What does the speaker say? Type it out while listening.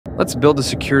Let's build a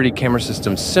security camera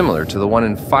system similar to the one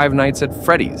in Five Nights at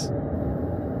Freddy's.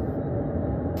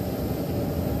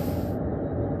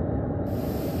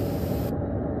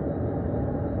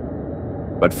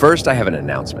 But first, I have an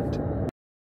announcement.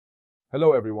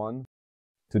 Hello everyone.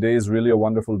 Today is really a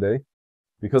wonderful day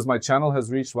because my channel has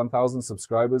reached 1,000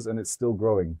 subscribers and it's still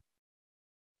growing.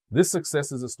 This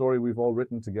success is a story we've all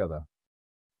written together.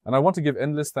 And I want to give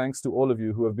endless thanks to all of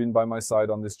you who have been by my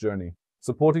side on this journey,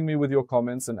 supporting me with your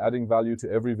comments and adding value to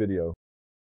every video.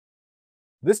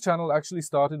 This channel actually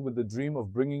started with the dream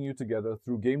of bringing you together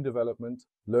through game development,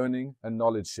 learning, and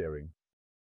knowledge sharing.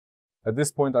 At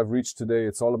this point I've reached today,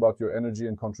 it's all about your energy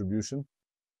and contribution.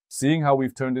 Seeing how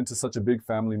we've turned into such a big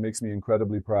family makes me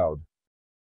incredibly proud.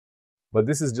 But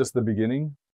this is just the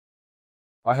beginning.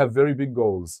 I have very big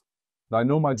goals, and I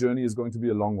know my journey is going to be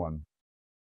a long one.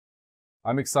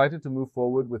 I'm excited to move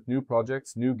forward with new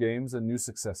projects, new games, and new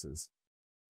successes.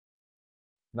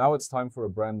 Now it's time for a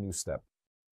brand new step.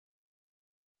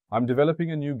 I'm developing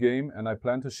a new game, and I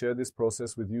plan to share this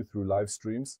process with you through live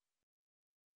streams.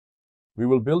 We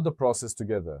will build the process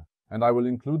together, and I will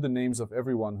include the names of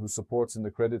everyone who supports in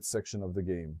the credits section of the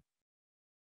game.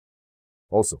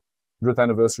 Also, 100th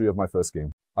anniversary of my first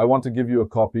game. I want to give you a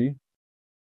copy.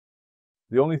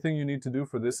 The only thing you need to do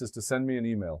for this is to send me an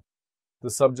email. The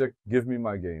subject, give me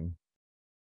my game.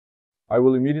 I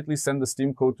will immediately send the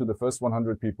Steam code to the first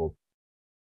 100 people.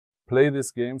 Play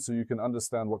this game so you can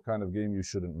understand what kind of game you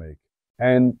shouldn't make.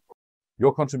 And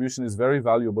your contribution is very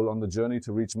valuable on the journey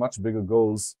to reach much bigger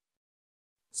goals.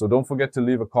 So don't forget to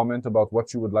leave a comment about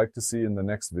what you would like to see in the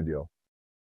next video.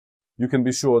 You can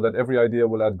be sure that every idea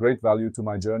will add great value to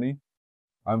my journey.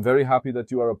 I'm very happy that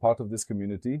you are a part of this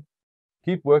community.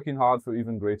 Keep working hard for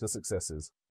even greater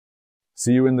successes.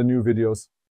 See you in the new videos.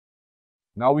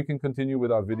 Now we can continue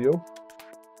with our video.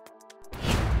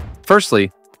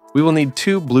 Firstly, we will need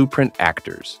 2 blueprint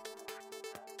actors.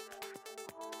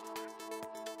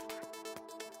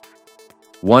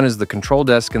 One is the control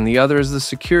desk and the other is the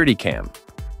security cam.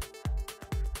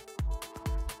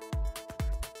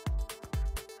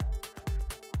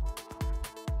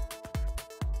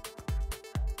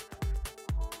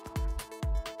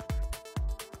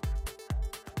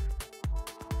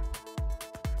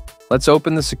 Let's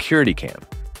open the security cam.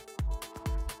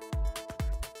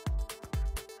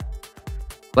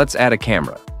 Let's add a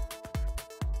camera.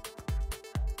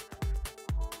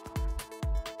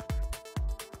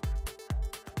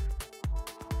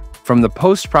 From the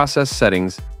post-process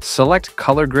settings, select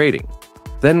color grading,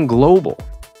 then global,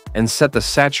 and set the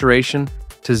saturation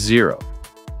to 0.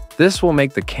 This will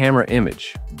make the camera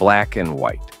image black and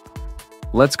white.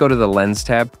 Let's go to the Lens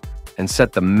tab and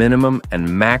set the minimum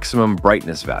and maximum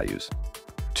brightness values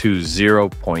to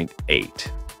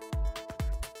 0.8.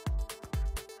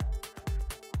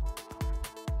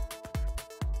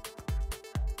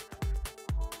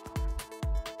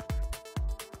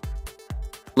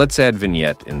 Let's add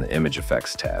vignette in the Image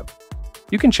Effects tab.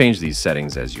 You can change these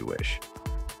settings as you wish.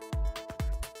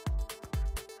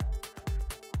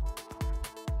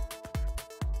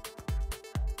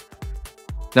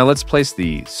 Now let's place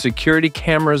the security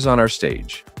cameras on our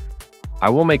stage. I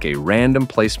will make a random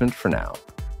placement for now.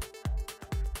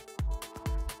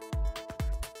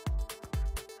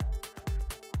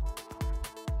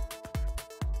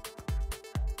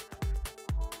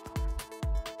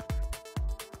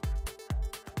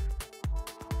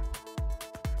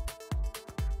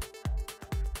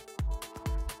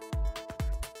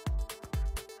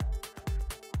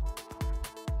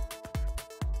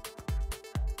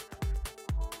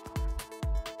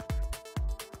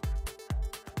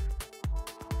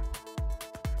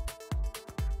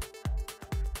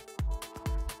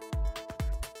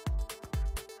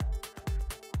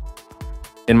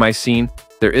 In my scene,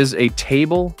 there is a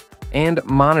table and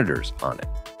monitors on it.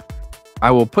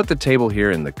 I will put the table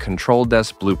here in the control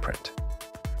desk blueprint.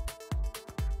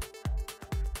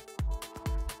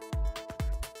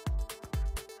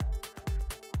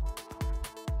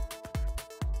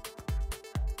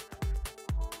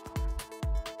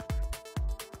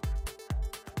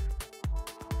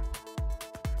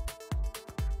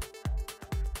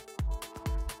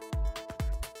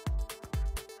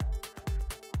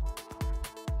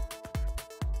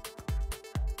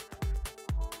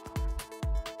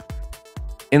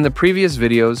 In the previous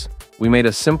videos, we made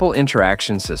a simple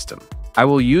interaction system. I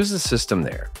will use the system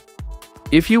there.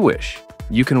 If you wish,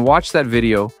 you can watch that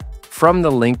video from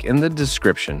the link in the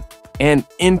description and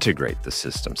integrate the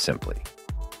system simply.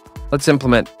 Let's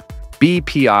implement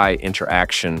BPI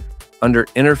interaction under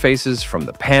Interfaces from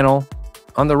the panel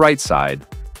on the right side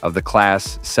of the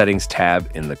Class Settings tab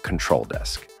in the Control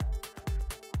Desk.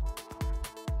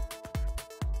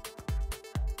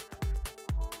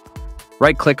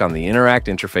 Right-click on the Interact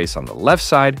interface on the left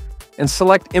side and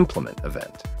select Implement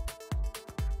Event.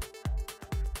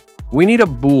 We need a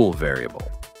bool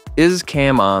variable,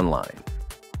 isCamOnline.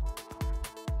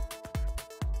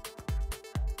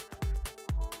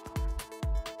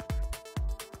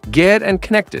 Get and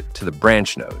connect it to the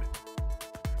branch node.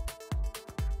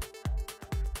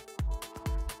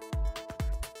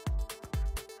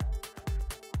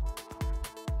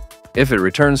 If it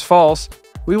returns false,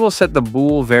 we will set the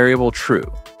bool variable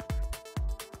true.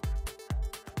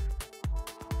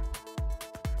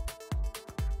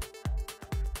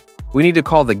 We need to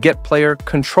call the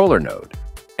getPlayerController node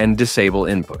and disable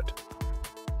input.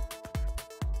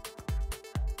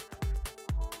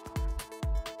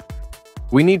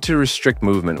 We need to restrict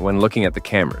movement when looking at the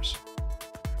cameras.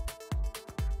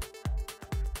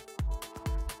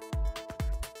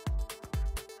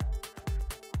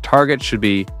 Target should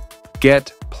be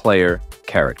getPlayerCharacter.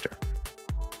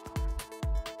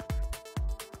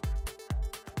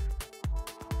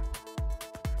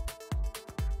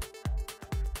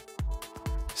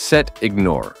 Set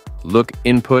ignore, look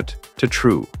input to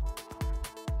true.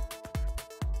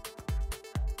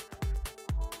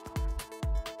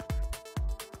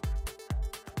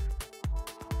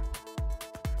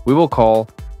 We will call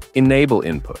enable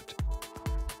input.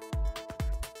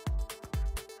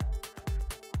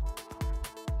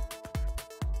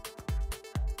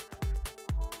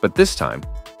 But this time,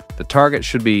 the target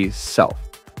should be self.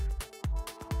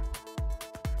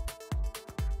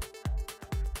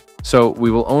 So we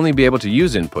will only be able to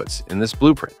use inputs in this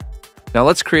blueprint. Now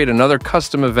let's create another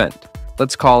custom event.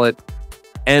 Let's call it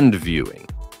end viewing.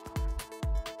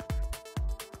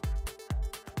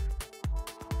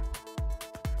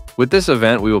 With this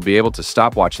event, we will be able to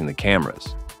stop watching the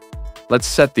cameras. Let's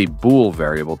set the bool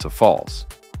variable to false.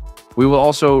 We will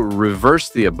also reverse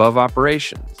the above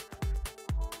operations.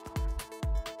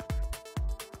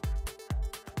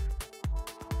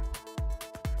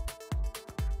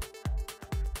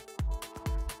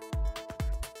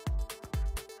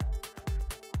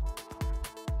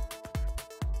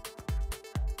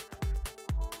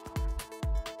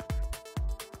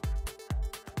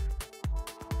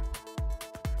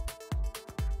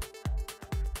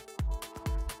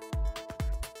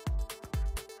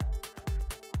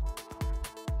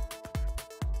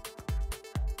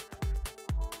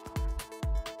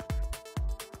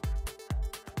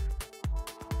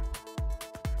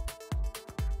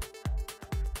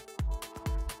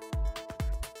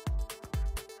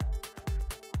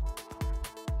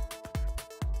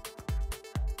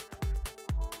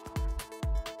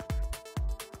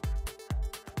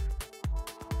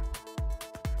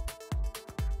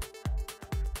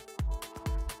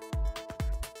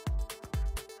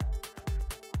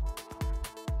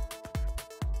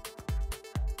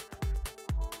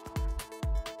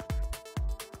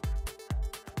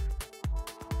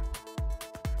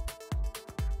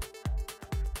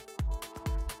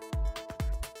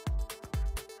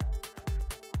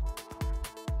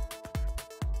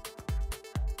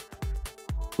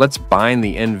 Let's bind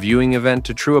the end viewing event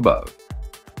to true above.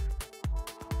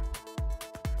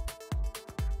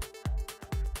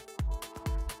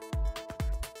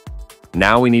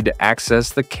 Now we need to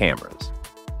access the cameras.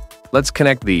 Let's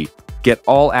connect the Get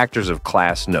All Actors of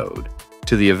Class node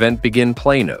to the Event Begin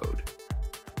Play node.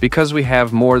 Because we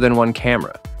have more than one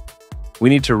camera,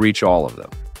 we need to reach all of them.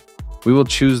 We will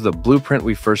choose the blueprint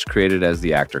we first created as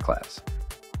the actor class.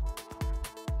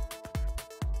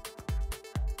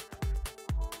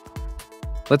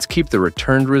 Let's keep the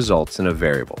returned results in a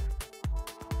variable.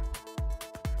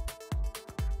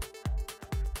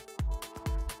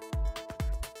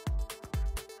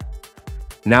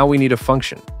 Now we need a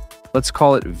function. Let's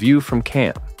call it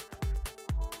viewFromCam.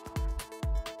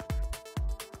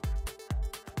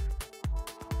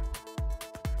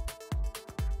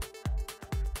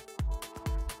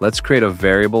 Let's create a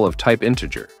variable of type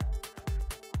integer.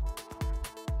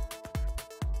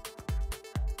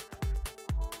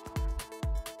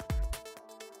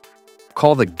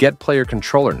 Call the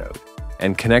getPlayerController node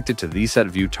and connect it to the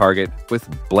setViewTarget with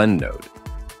blend node.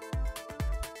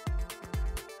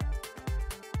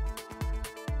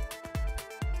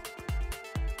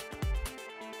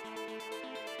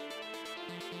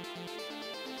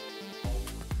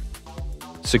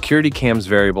 SecurityCam's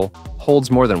variable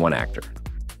holds more than one actor.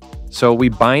 So we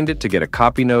bind it to get a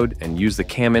copy node and use the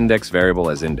CamIndex variable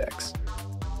as index.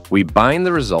 We bind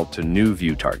the result to new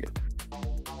view target.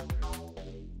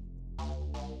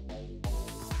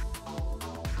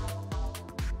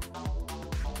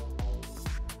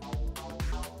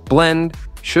 Blend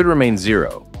should remain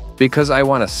 0 because I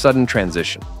want a sudden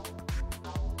transition.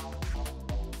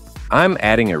 I'm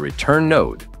adding a return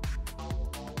node.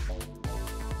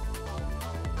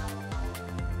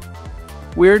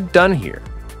 We're done here.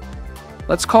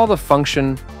 Let's call the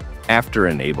function after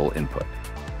enable input.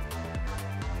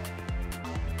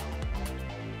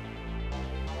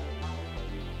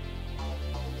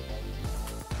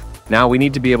 Now we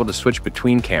need to be able to switch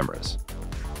between cameras.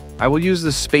 I will use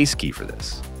the space key for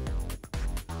this.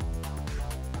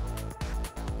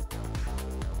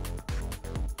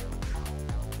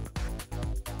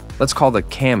 Let's call the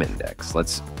cam index.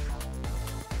 Let's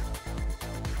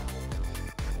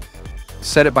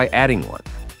set it by adding one,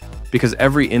 because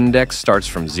every index starts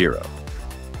from 0.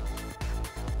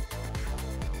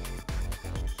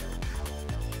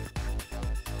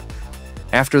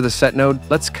 After the set node,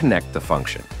 let's connect the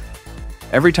function.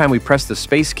 Every time we press the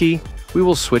space key, we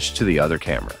will switch to the other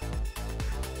camera.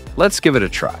 Let's give it a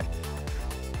try.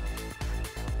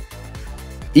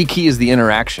 E key is the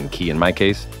interaction key in my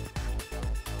case.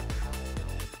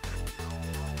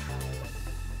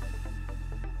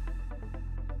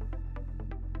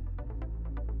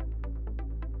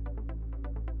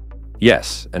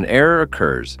 Yes, an error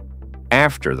occurs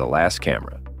after the last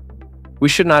camera. We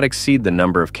should not exceed the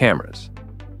number of cameras.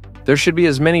 There should be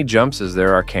as many jumps as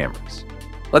there are cameras.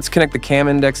 Let's connect the cam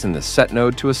index in the set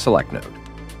node to a select node.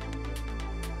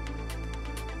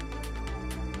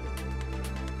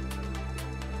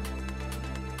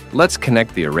 Let's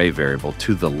connect the array variable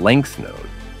to the length node.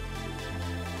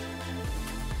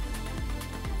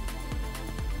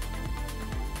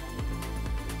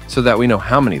 So that we know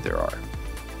how many there are.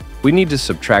 We need to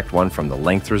subtract 1 from the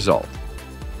length result,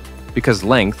 because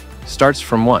length starts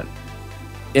from 1.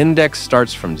 Index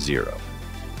starts from 0.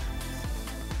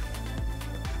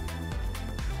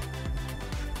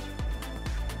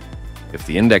 If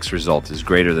the index result is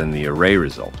greater than the array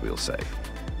result, we'll say.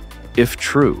 If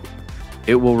true,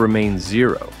 it will remain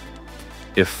 0.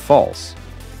 If false,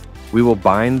 we will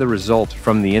bind the result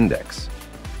from the index.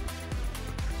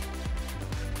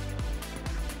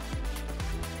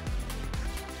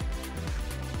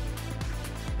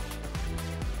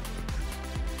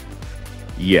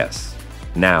 Yes,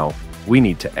 now we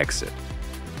need to exit.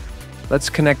 Let's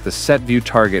connect the set view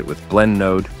target with blend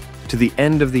node to the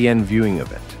end of the end viewing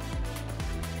event.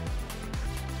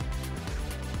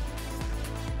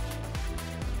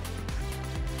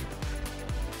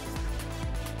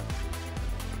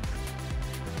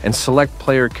 And select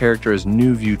player character as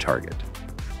new view target.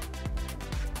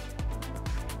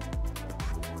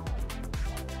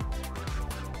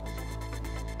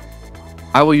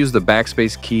 I will use the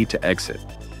backspace key to exit.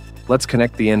 Let's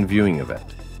connect the end viewing event.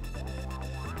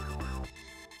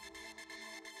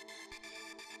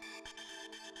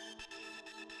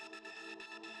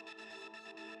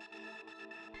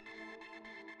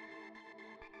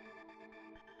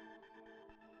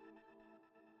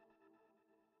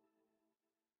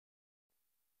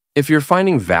 If you're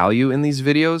finding value in these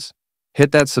videos,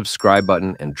 hit that subscribe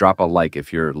button and drop a like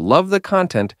if you love the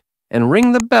content, and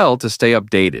ring the bell to stay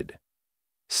updated.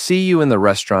 See you in the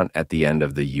restaurant at the end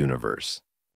of the universe.